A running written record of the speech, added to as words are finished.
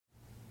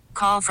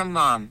call from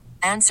mom.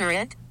 Answer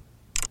it.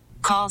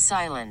 Call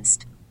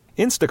silenced.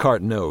 Instacart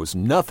knows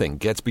nothing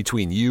gets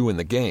between you and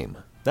the game.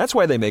 That's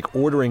why they make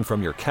ordering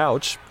from your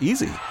couch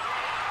easy.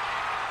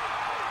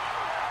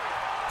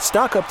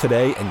 Stock up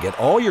today and get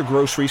all your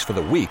groceries for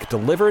the week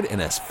delivered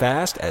in as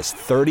fast as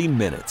 30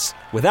 minutes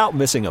without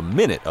missing a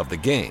minute of the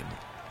game.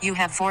 You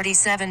have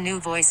 47 new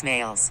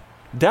voicemails.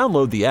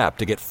 Download the app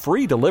to get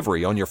free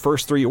delivery on your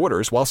first 3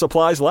 orders while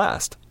supplies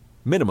last.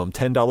 Minimum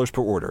 $10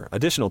 per order.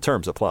 Additional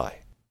terms apply.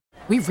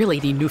 We really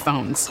need new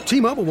phones.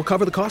 T-Mobile will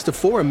cover the cost of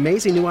 4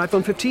 amazing new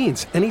iPhone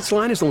 15s, and each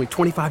line is only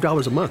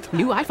 $25 a month.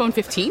 New iPhone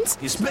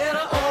 15s? It's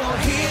better over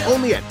here.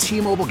 Only at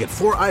T-Mobile, get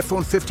 4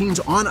 iPhone 15s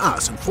on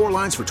us and 4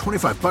 lines for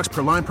 $25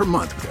 per line per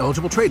month with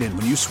eligible trade-in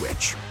when you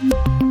switch.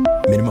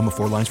 Minimum of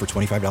 4 lines for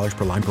 $25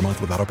 per line per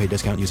month with autopay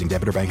discount using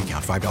debit or bank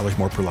account. $5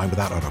 more per line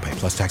without autopay,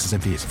 plus taxes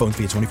and fees. Phone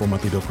fee at 24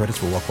 monthly bill credits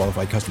for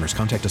well-qualified customers.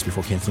 Contact us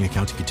before canceling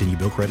account to continue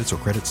bill credits or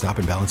credit stop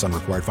and balance on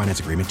required finance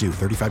agreement due.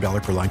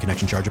 $35 per line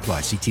connection charge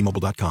applies. See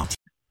T-Mobile.com.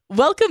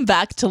 Welcome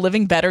back to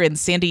Living Better in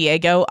San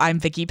Diego. I'm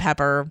Vicki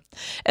Pepper.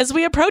 As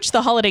we approach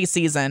the holiday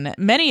season,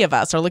 many of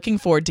us are looking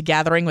forward to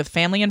gathering with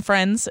family and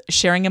friends,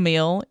 sharing a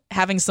meal,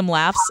 having some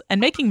laughs, and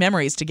making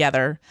memories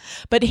together.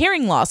 But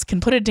hearing loss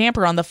can put a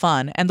damper on the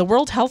fun, and the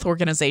World Health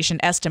Organization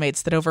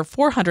estimates that over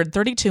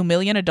 432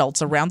 million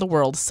adults around the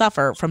world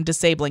suffer from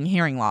disabling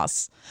hearing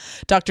loss.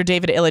 Dr.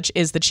 David Illich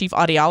is the chief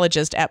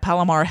audiologist at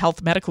Palomar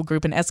Health Medical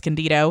Group in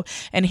Escondido,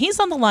 and he's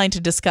on the line to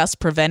discuss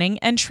preventing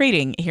and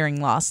treating hearing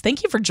loss.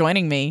 Thank you for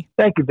joining me.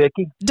 Thank you,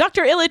 Vicki.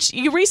 Dr. Illich,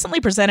 you recently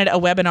presented a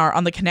webinar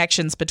on the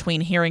connections between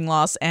hearing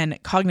loss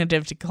and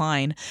cognitive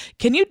decline.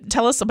 Can you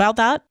tell us about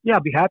that? Yeah,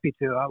 I'd be happy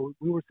to.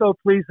 We were so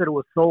pleased that it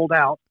was sold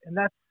out, and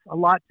that's a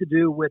lot to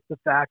do with the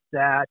fact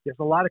that there's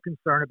a lot of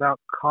concern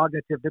about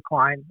cognitive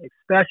decline,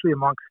 especially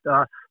amongst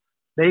us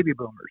baby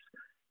boomers.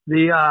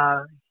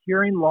 The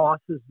hearing loss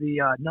is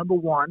the number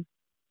one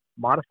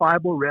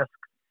modifiable risk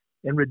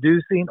in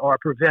reducing or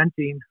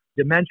preventing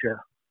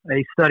dementia.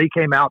 A study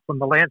came out from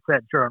the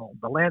Lancet Journal.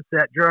 The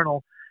Lancet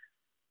Journal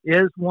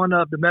is one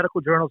of the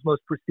medical journal's most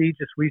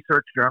prestigious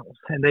research journals,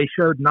 and they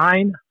showed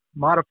 9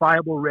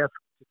 modifiable risks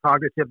to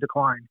cognitive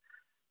decline.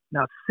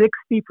 Now,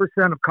 60%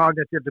 of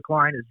cognitive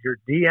decline is your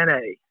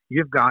DNA.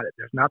 You've got it.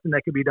 There's nothing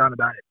that can be done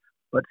about it.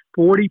 But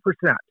 40%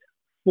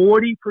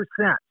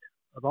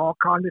 of all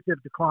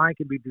cognitive decline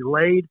can be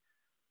delayed,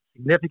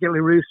 significantly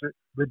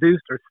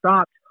reduced, or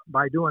stopped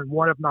by doing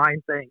one of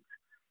 9 things.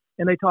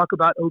 And they talk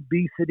about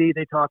obesity,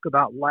 they talk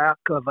about lack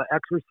of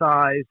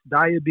exercise,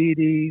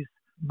 diabetes.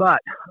 But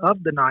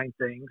of the 9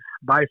 things,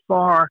 by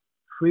far,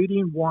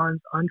 treating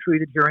one's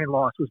untreated hearing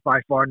loss was by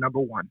far number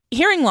one.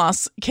 Hearing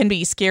loss can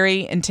be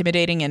scary,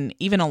 intimidating, and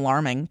even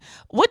alarming.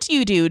 What do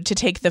you do to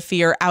take the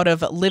fear out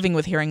of living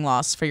with hearing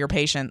loss for your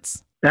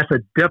patients? That's a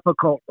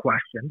difficult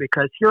question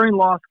because hearing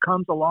loss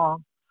comes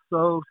along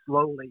so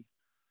slowly.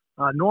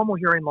 Normal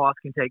hearing loss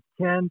can take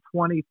 10,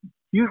 20,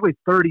 usually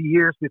 30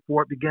 years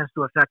before it begins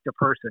to affect a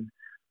person.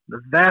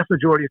 The vast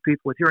majority of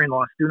people with hearing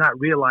loss do not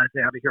realize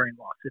they have a hearing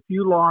loss. If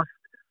you lost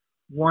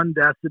 1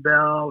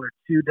 decibel or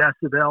 2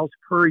 decibels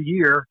per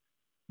year,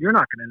 you're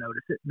not going to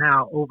notice it.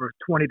 Now, over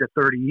 20 to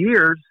 30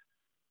 years,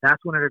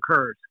 that's when it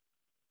occurs.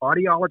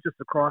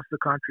 Audiologists across the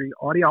country,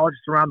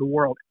 audiologists around the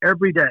world,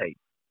 every day,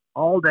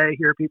 all day,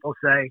 hear people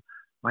say,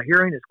 my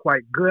hearing is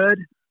quite good.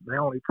 The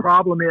only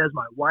problem is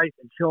my wife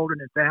and children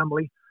and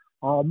family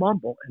all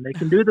mumble. And they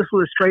can do this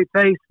with a straight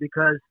face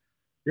because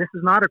this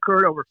has not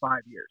occurred over 5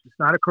 years. It's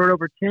not occurred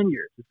over 10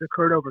 years. It's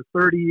occurred over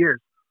 30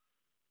 years.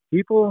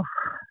 People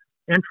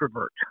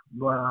introvert.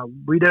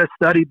 We did a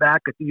study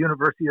back at the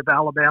University of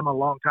Alabama a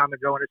long time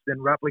ago, and it's been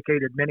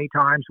replicated many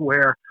times,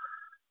 where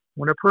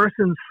when a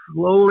person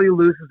slowly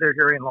loses their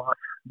hearing loss,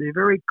 they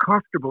very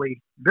comfortably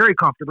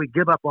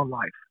give up on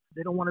life.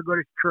 They don't want to go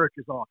to church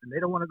as often. They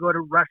don't want to go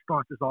to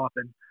restaurants as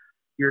often.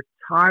 You're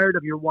tired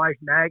of your wife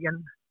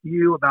nagging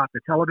you about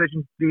the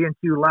television being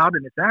too loud,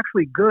 and it's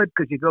actually good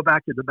because you go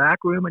back to the back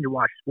room and you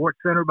watch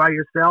SportsCenter by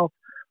yourself.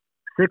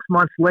 6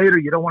 months later,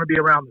 you don't want to be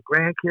around the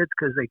grandkids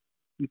because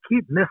you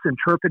keep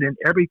misinterpreting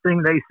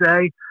everything they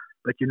say.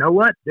 But you know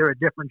what? They're a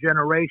different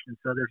generation,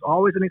 so there's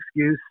always an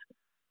excuse.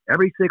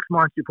 Every 6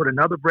 months, you put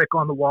another brick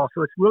on the wall.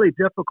 So it's really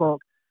difficult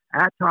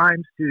at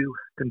times to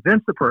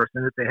convince the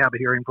person that they have a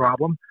hearing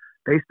problem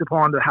based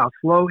upon how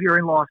slow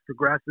hearing loss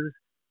progresses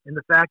and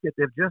the fact that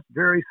they've just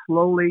very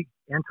slowly,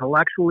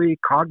 intellectually,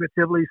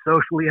 cognitively,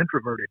 socially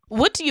introverted.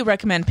 What do you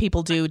recommend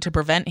people do to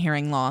prevent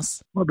hearing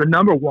loss? Well, the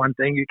number one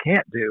thing you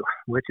can't do,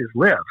 which is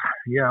live.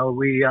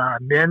 We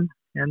men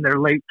in their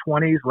late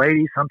 20s,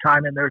 ladies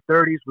sometime in their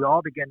 30s, we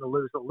all begin to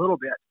lose a little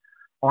bit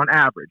on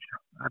average.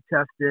 I've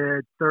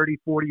tested 30,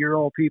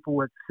 40-year-old people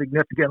with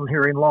significant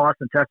hearing loss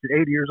and tested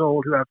 80 years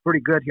old who have pretty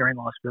good hearing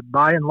loss. But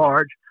by and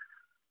large,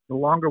 the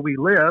longer we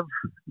live,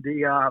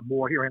 the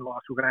more hearing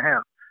loss we're going to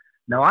have.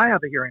 Now, I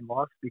have a hearing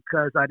loss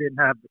because I didn't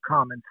have the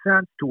common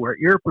sense to wear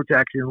ear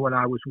protection when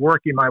I was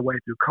working my way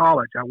through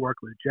college. I worked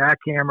with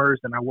jackhammers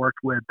and I worked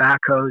with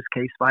backhoes,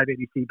 Case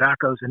 580C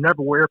backhoes, and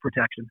never wore ear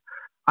protection.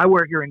 I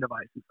wear hearing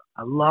devices.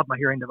 I love my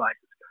hearing devices.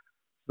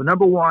 So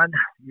number one,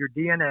 your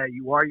DNA,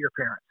 you are your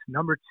parents.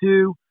 Number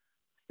two,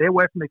 stay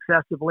away from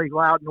excessively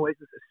loud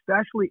noises,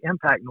 especially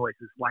impact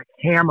noises like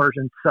hammers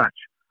and such.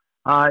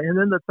 And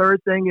then the third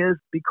thing is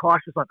be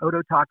cautious on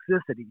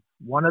ototoxicity.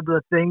 One of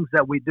the things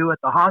that we do at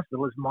the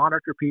hospital is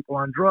monitor people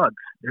on drugs.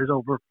 There's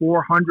over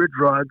 400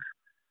 drugs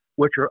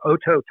which are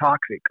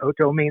ototoxic.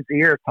 Oto means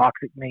ear,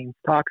 toxic means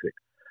toxic.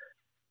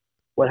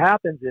 What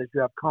happens is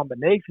you have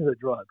combinations of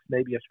drugs,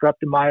 maybe a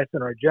streptomycin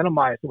or a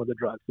gentamicin with the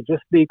drugs. So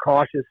just be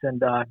cautious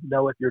and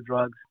know if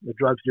the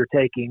drugs you're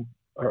taking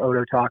are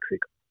ototoxic.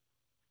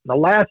 The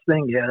last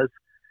thing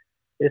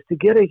is to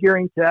get a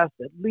hearing test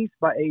at least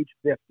by age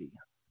 50.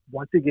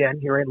 Once again,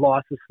 hearing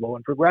loss is slow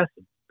and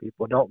progressive.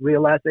 People don't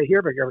realize they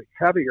have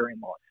a hearing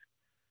loss.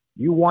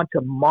 You want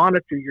to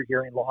monitor your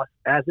hearing loss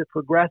as it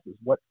progresses,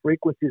 what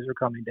frequencies are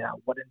coming down,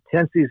 what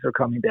intensities are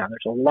coming down. There's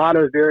a lot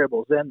of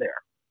variables in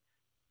there.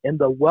 In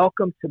the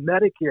Welcome to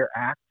Medicare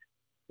Act,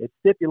 it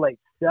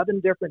stipulates 7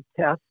 different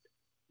tests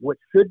which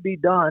should be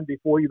done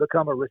before you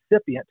become a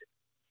recipient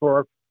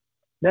for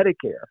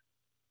Medicare.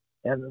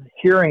 And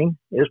hearing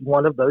is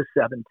one of those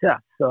 7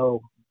 tests.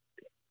 So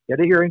get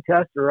a hearing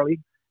test early,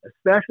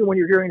 especially when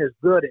your hearing is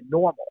good and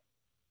normal,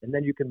 and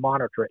then you can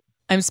monitor it.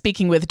 I'm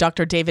speaking with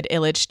Dr. David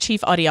Illich,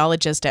 Chief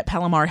Audiologist at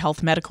Palomar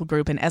Health Medical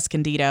Group in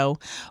Escondido.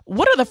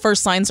 What are the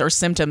first signs or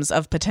symptoms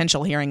of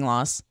potential hearing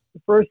loss?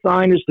 The first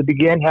sign is to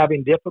begin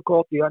having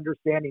difficulty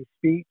understanding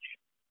speech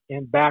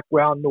in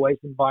background noise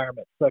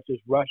environments, such as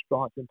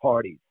restaurants and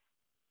parties.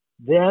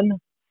 Then,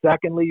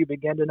 secondly, you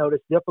begin to notice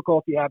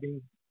difficulty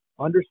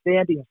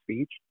understanding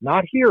speech,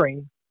 not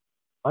hearing,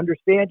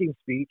 understanding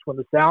speech when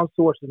the sound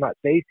source is not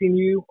facing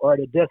you or at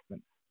a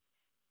distance.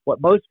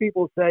 What most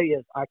people say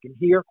is, I can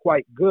hear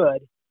quite good.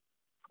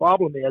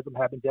 Problem is, I'm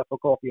having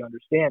difficulty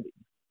understanding.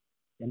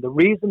 And the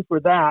reason for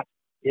that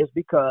is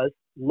because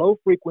low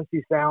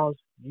frequency sounds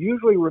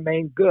usually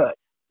remain good.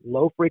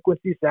 Low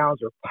frequency sounds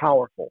are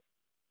powerful.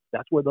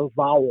 That's where those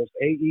vowels,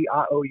 A, E,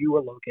 I, O, U,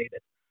 are located.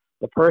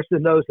 The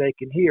person knows they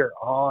can hear,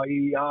 A,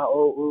 E, I,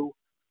 O, U.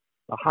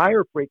 The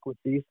higher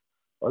frequencies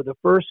are the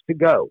first to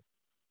go.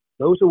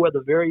 Those are where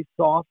the very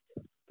soft,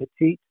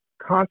 petite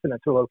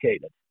consonants are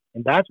located.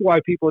 And that's why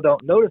people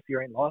don't notice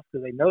hearing loss,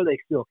 because they know they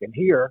still can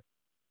hear,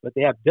 but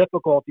they have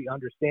difficulty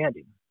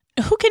understanding.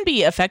 Who can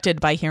be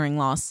affected by hearing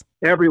loss?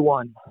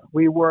 Everyone.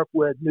 We work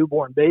with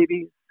newborn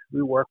babies.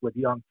 We work with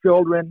young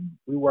children.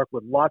 We work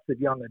with lots of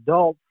young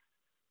adults.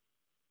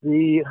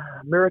 The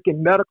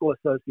American Medical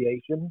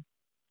Association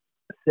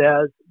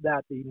says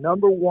that the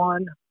number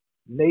one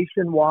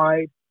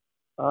nationwide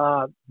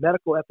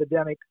medical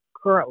epidemic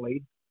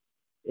currently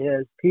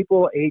is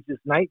people ages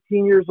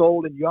 19 years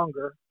old and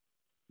younger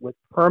with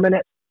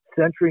permanent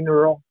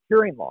sensorineural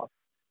hearing loss.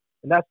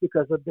 And that's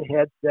because of the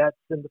headsets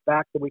and the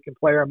fact that we can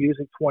play our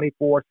music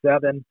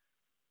 24/7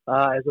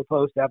 as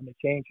opposed to having to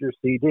change your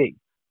CD.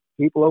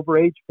 People over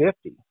age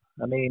 50.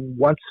 I mean,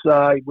 once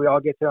we all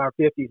get to our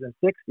 50s and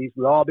 60s,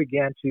 we all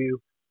begin to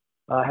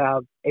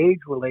have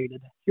age-related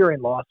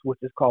hearing loss, which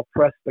is called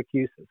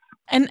presbycusis.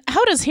 And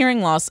how does hearing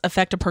loss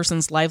affect a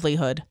person's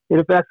livelihood? It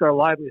affects our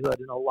livelihood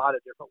in a lot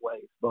of different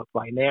ways, both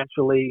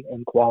financially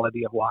and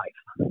quality of life.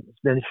 It's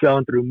been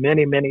shown through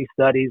many, many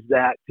studies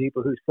that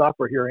people who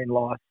suffer hearing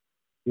loss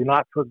do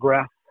not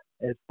progress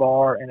as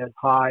far and as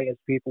high as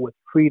people with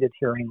treated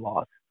hearing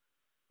loss.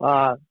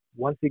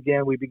 Once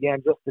again, we began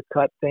just to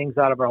cut things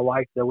out of our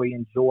life that we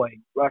enjoy.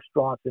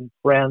 Restaurants and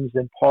friends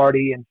and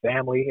party and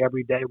family.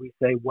 Every day we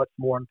say, what's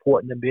more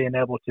important than being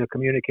able to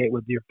communicate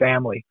with your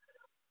family?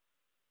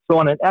 So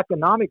on an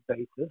economic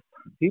basis,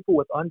 people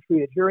with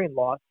untreated hearing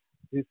loss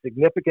do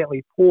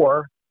significantly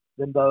poorer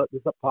than the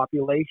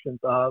populations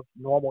of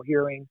normal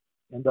hearing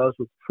and those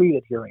with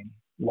treated hearing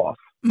loss.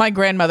 My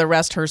grandmother,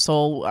 rest her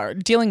soul,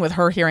 dealing with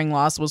her hearing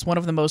loss was one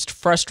of the most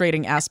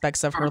frustrating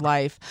aspects of her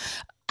life.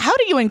 How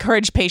do you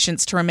encourage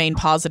patients to remain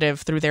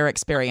positive through their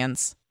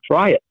experience?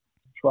 Try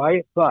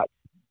it, but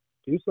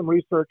do some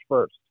research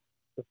first.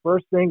 The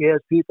first thing is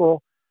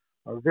people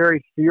are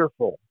very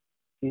fearful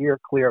to hear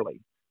clearly.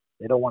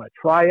 They don't want to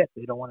try it.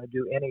 They don't want to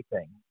do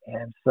anything.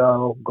 And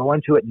so go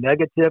into it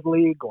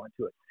negatively, go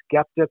into it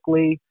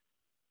skeptically.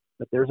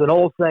 But there's an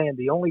old saying,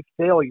 the only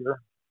failure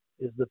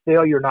is the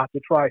failure not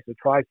to try. So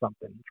try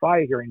something.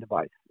 Try a hearing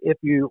device if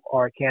you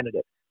are a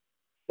candidate.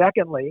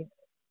 Secondly,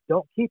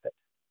 don't keep it.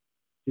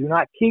 Do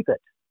not keep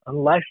it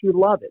unless you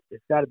love it.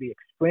 It's got to be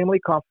extremely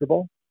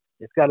comfortable.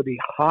 It's got to be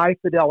high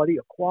fidelity,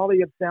 a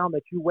quality of sound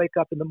that you wake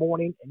up in the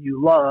morning and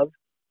you love,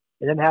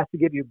 and it has to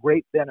give you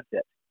great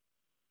benefit.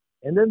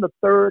 And then the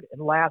third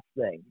and last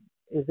thing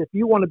is if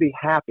you want to be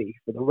happy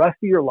for the rest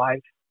of your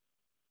life,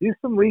 do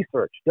some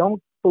research.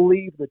 Don't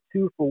believe the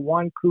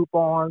 2-for-1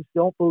 coupons.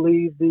 Don't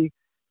believe the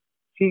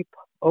cheap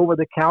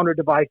over-the-counter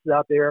devices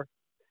out there.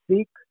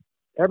 Seek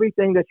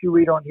everything that you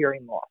read on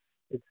hearing loss.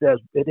 It says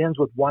it ends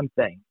with one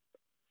thing.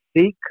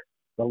 Seek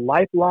the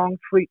lifelong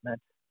treatment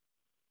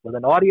with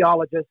an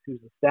audiologist who's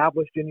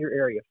established in your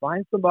area.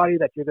 Find somebody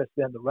that you're going to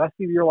spend the rest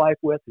of your life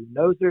with who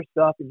knows their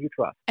stuff and you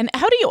trust. And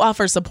how do you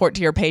offer support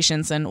to your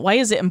patients, and why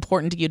is it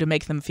important to you to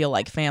make them feel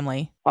like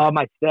family?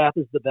 My staff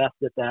is the best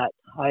at that.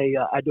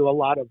 I do a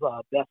lot of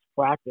best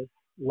practice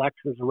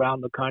lectures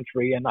around the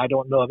country, and I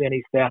don't know of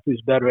any staff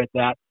who's better at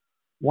that.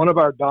 One of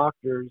our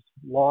doctors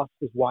lost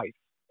his wife,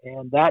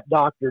 and that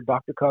doctor,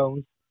 Dr.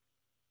 Combs,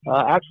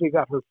 actually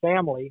got her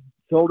family,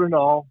 children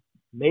all,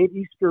 made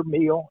Easter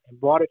meal and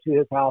brought it to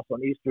his house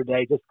on Easter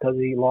Day just because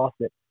he lost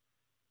it.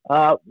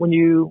 When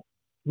you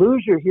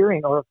lose your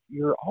hearing or if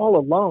you're all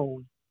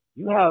alone,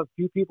 you have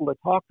few people to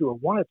talk to or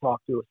want to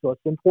talk to. So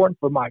it's important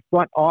for my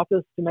front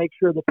office to make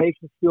sure the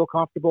patients feel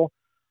comfortable.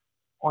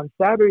 On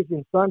Saturdays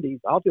and Sundays,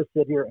 I'll just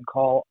sit here and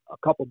call a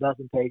couple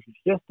dozen patients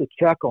just to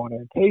check on them.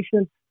 And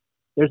patients,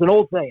 there's an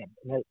old saying,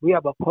 and we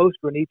have a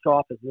poster in each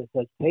office that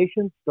says,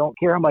 patients don't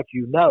care how much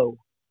you know,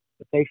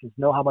 the patients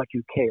know how much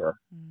you care.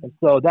 And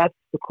so that's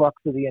the crux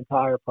of the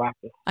entire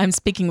practice. I'm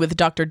speaking with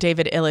Dr.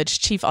 David Illich,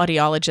 Chief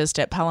Audiologist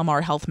at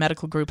Palomar Health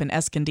Medical Group in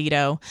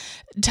Escondido.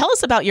 Tell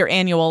us about your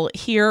annual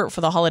Here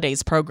for the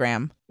Holidays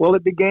program. Well,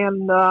 it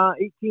began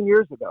 18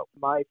 years ago.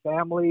 My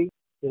family,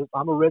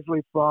 I'm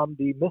originally from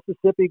the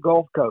Mississippi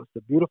Gulf Coast,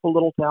 a beautiful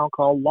little town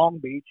called Long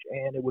Beach,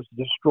 and it was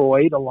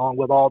destroyed along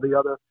with all the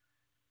other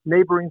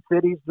neighboring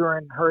cities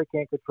during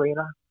Hurricane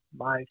Katrina.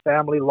 My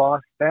families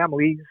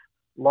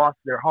lost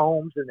their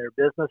homes and their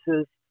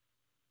businesses.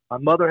 My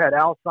mother had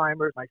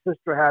Alzheimer's. My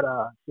sister had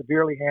a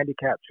severely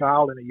handicapped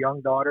child and a young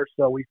daughter,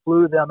 so we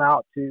flew them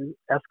out to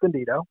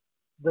Escondido.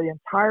 The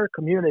entire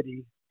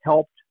community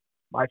helped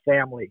my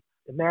family.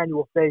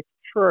 Emmanuel Faith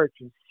Church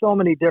and so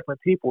many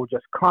different people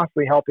just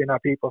constantly helping our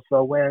people.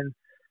 So when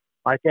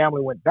my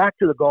family went back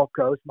to the Gulf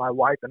Coast, my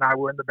wife and I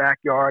were in the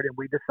backyard and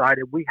we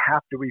decided we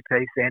have to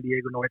repay San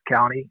Diego, North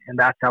County, and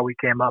that's how we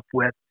came up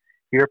with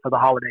Here for the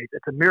Holidays.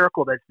 It's a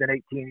miracle that's been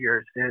 18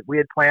 years. We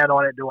had planned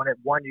on it doing it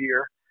 1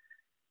 year,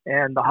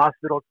 and the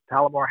hospital,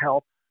 Palomar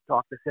Health,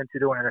 talked us into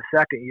doing it a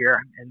second year,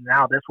 and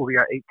now this will be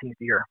our 18th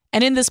year.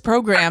 And in this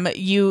program,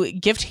 you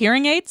gift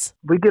hearing aids?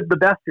 We give the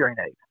best hearing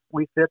aids.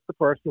 We fit the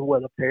person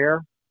with a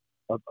pair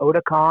of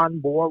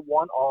Oticon More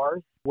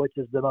 1Rs, which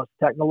is the most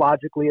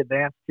technologically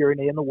advanced hearing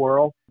aid in the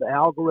world. The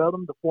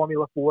algorithm, the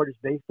formula for it, is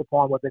based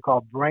upon what they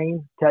call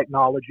brain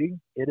technology.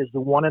 It is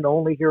the one and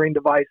only hearing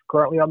device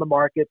currently on the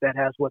market that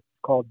has what's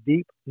called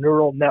deep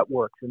neural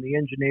networks, and the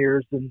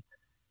engineers and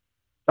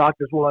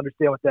doctors will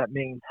understand what that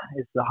means.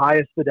 It's the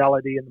highest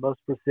fidelity and the most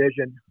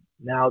precision.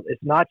 Now,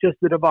 it's not just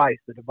the device.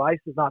 The device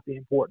is not the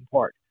important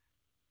part.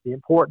 The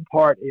important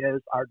part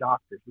is our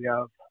doctors. We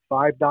have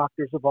 5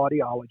 doctors of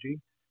audiology.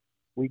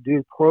 We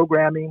do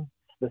programming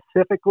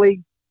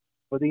specifically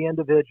for the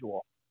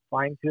individual,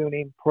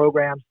 fine-tuning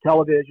programs,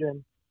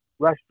 television,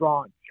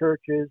 restaurants,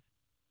 churches.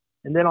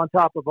 And then on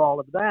top of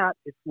all of that,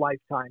 it's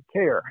lifetime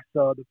care.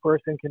 So the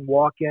person can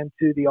walk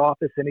into the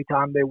office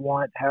anytime they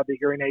want, have the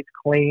hearing aids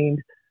cleaned.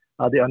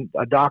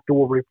 A doctor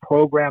will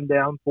reprogram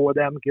them for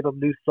them, give them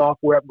new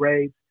software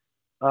upgrades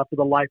for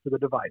the life of the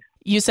device.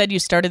 You said you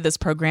started this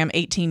program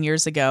 18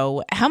 years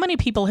ago. How many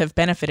people have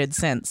benefited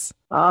since?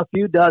 A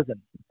few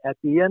dozen. At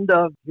the end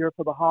of Here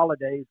for the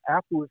Holidays,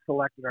 after we've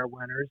selected our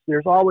winners,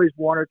 there's always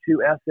 1 or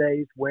 2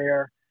 essays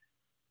where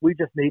we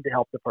just need to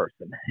help the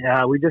person.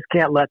 We just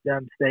can't let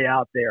them stay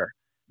out there.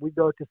 We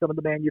go to some of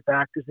the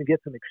manufacturers and get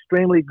some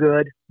extremely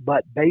good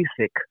but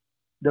basic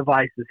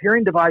devices.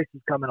 Hearing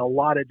devices come in a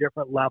lot of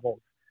different levels.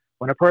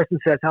 When a person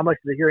says, how much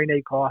does a hearing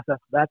aid cost?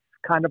 That's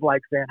kind of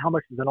like saying, how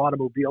much does an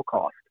automobile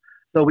cost?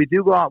 So we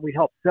do go out and we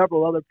help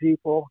several other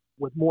people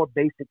with more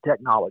basic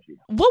technology.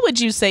 What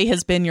would you say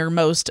has been your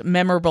most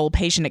memorable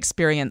patient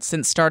experience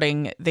since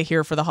starting the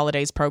Here for the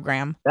Holidays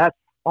program? That's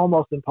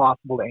almost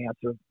impossible to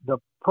answer. The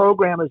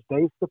program is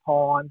based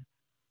upon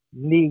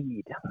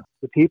need.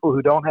 The people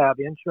who don't have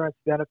insurance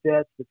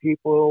benefits, the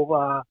people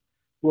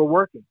who are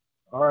working,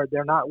 or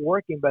they're not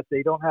working, but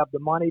they don't have the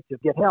money to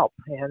get help.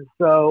 And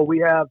so we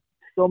have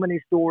so many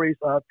stories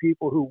of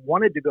people who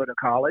wanted to go to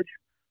college,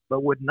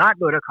 but would not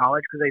go to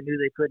college because they knew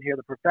they couldn't hear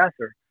the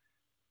professor.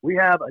 We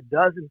have a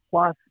dozen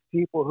plus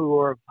people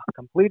who have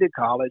completed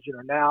college and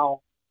are now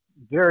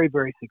very,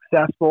 very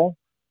successful,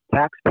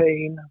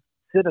 tax-paying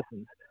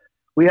citizens.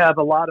 We have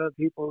a lot of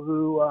people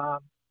who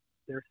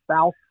their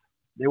spouse,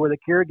 they were the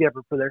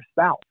caregiver for their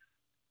spouse.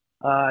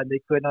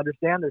 They couldn't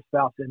understand their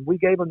spouse. And we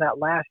gave them that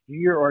last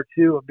year or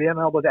two of being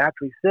able to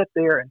actually sit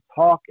there and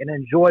talk and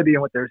enjoy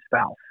being with their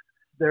spouse.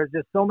 There's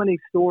just so many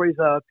stories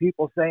of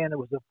people saying it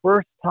was the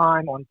first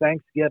time on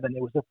Thanksgiving,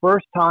 it was the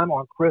first time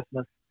on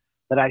Christmas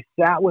that I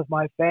sat with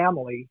my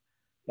family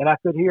and I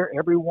could hear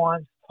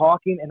everyone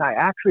talking, and I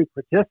actually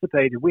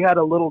participated. We had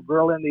a little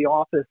girl in the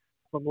office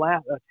from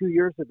 2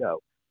 years ago,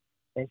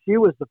 and she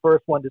was the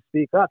first one to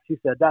speak up. She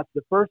said, that's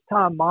the first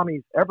time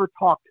Mommy's ever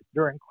talked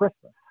during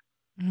Christmas.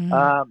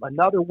 Mm-hmm.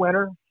 Another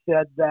winner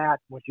said that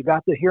when she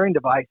got the hearing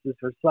devices,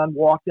 her son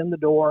walked in the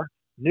door,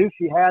 knew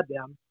she had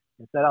them,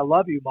 and said, I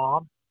love you,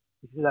 Mom.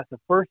 She said that's the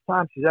first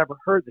time she's ever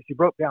heard that. She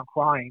broke down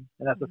crying,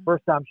 and that's the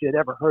first time she had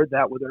ever heard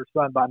that with her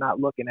son by not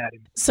looking at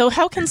him. So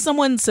how can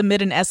someone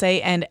submit an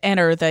essay and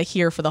enter the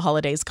Here for the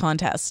Holidays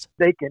contest?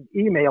 They can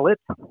email it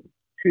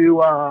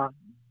to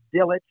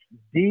Dillich,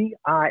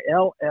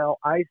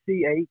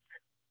 DILLICH,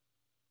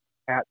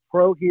 at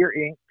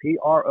ProHearInc,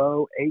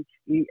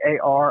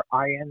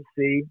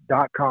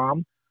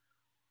 PROHEARINC.com,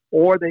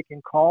 or they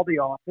can call the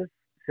office,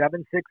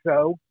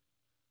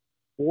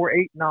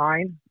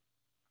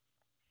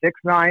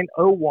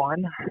 760-489-6901,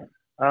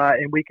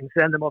 and we can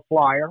send them a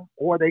flyer,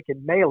 or they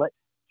can mail it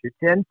to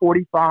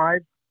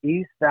 1045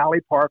 East Valley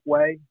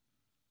Parkway,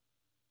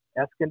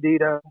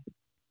 Escondido,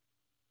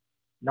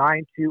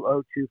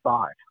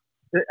 92025.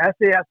 The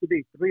essay has to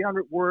be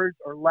 300 words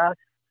or less,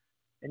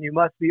 and you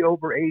must be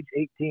over age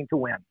 18 to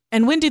win.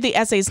 And when do the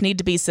essays need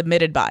to be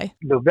submitted by?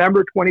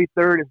 November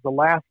 23rd is the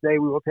last day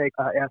we will take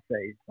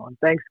essays. On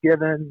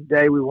Thanksgiving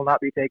Day, we will not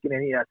be taking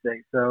any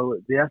essays. So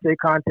the essay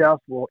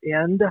contest will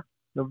end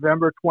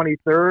November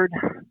 23rd.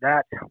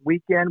 That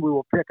weekend, we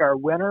will pick our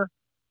winner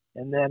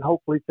and then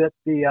hopefully pick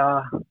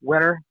the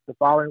winner the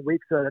following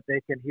week so that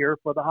they can hear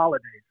for the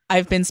holidays.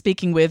 I've been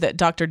speaking with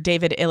Dr.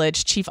 David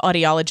Illich, Chief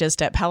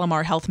Audiologist at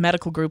Palomar Health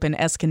Medical Group in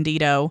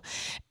Escondido.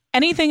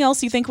 Anything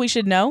else you think we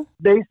should know?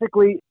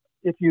 Basically,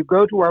 if you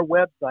go to our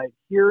website,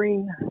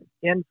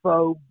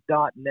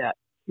 hearinginfo.net,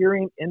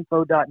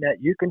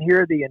 you can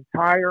hear the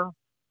entire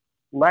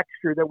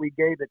lecture that we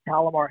gave at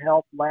Palomar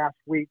Health last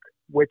week,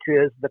 which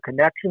is the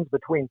connections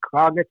between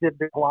cognitive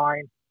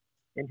decline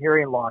and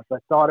hearing loss. I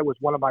thought it was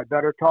one of my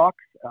better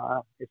talks.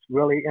 It's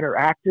really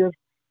interactive.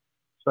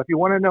 So if you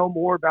want to know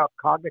more about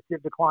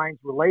cognitive decline's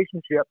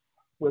relationship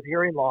with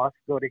hearing loss,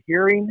 go to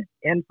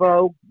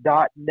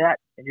hearinginfo.net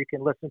and you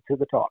can listen to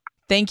the talk.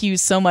 Thank you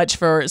so much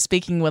for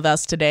speaking with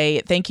us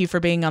today. Thank you for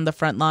being on the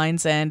front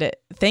lines, and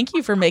thank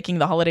you for making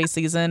the holiday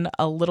season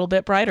a little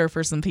bit brighter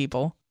for some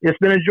people. It's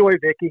been a joy,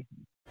 Vicki.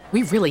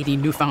 We really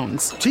need new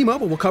phones.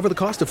 T-Mobile will cover the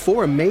cost of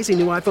 4 amazing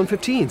new iPhone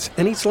 15s,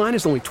 and each line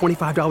is only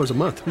 $25 a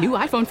month. New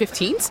iPhone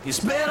 15s? It's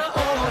better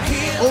over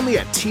here. Only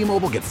at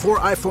T-Mobile, get 4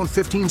 iPhone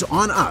 15s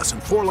on us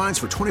and 4 lines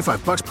for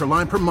 $25 per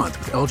line per month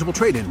with eligible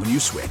trade-in when you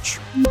switch.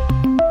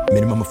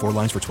 Minimum of 4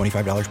 lines for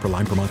 $25 per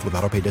line per month with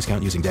autopay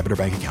discount using debit or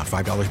bank account.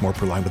 $5 more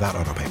per line without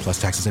autopay,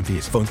 plus taxes and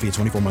fees. Phone fee at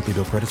 24 monthly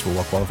bill credits for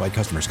well-qualified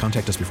customers.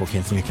 Contact us before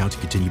canceling account to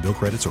continue bill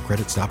credits or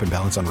credit stop and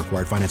balance on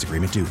required finance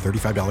agreement due.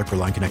 $35 per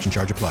line connection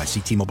charge applies. See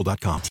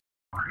T-Mobile.com.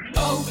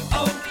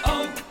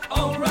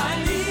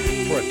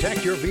 O'Reilly.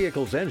 Protect your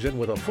vehicle's engine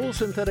with a full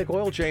synthetic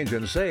oil change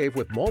and save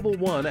with Mobile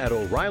One at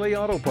O'Reilly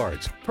Auto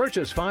Parts.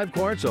 Purchase 5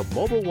 quarts of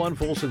Mobile One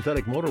full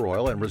synthetic motor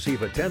oil and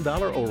receive a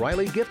 $10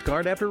 O'Reilly gift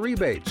card after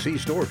rebate. See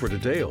store for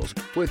details.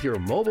 With your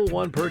Mobile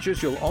One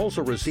purchase, you'll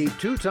also receive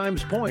 2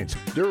 times points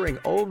during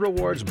O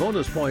Rewards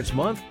Bonus Points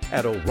Month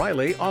at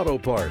O'Reilly Auto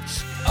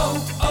Parts.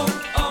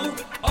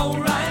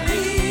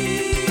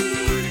 O'Reilly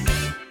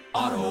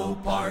Auto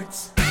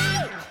Parts.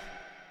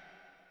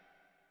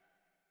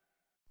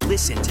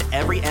 Listen to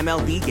every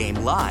MLB game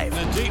live.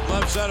 In the deep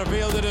left center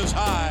field, it is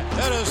high,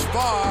 it is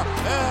far,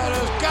 it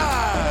is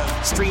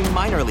gone. Stream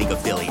minor league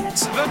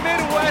affiliates. The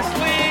Midwest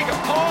League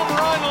home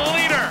run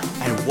leader.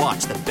 And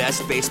watch the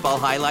best baseball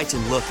highlights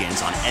and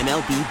look-ins on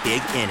MLB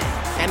Big Inning.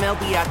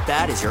 MLB At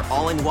Bat is your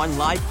all-in-one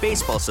live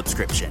baseball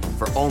subscription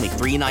for only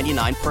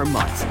 $3.99 per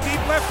month.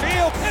 Deep left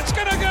field, it's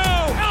gonna go.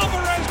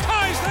 Alvarez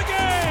ties the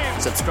game.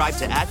 Subscribe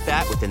to At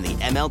Bat within the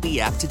MLB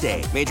app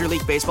today. Major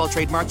League Baseball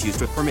trademarks used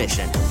with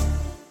permission.